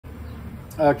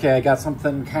Okay, I got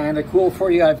something kind of cool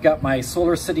for you. I've got my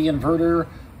Solar City inverter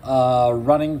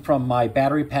running from my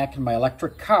battery pack in my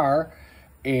electric car,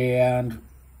 and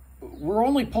we're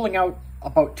only pulling out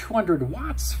about 200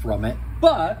 watts from it.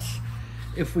 But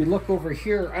if we look over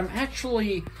here, I'm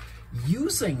actually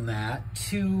using that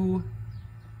to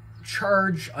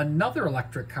charge another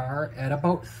electric car at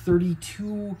about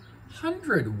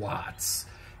 3,200 watts.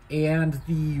 And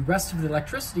the rest of the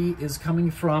electricity is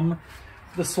coming from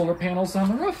the solar panels on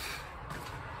the roof.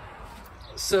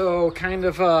 So kind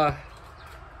of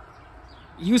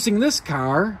using this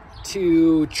car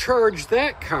to charge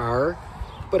that car,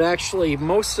 but actually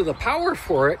most of the power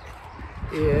for it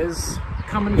is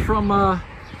coming from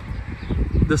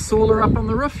the solar up on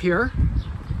the roof here.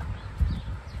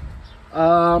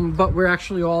 But we're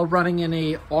actually all running in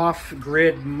a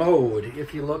off-grid mode.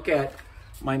 If you look at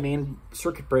my main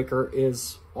circuit breaker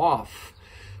is off.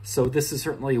 So this is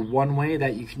certainly one way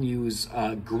that you can use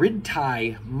grid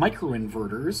tie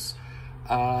micro-inverters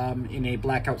in a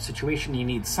blackout situation. You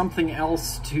need something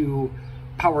else to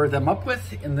power them up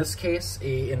with. In this case,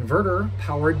 a inverter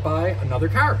powered by another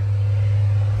car.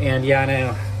 And yeah, I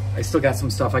know I still got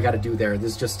some stuff I got to do there.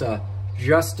 This is just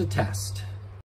a test.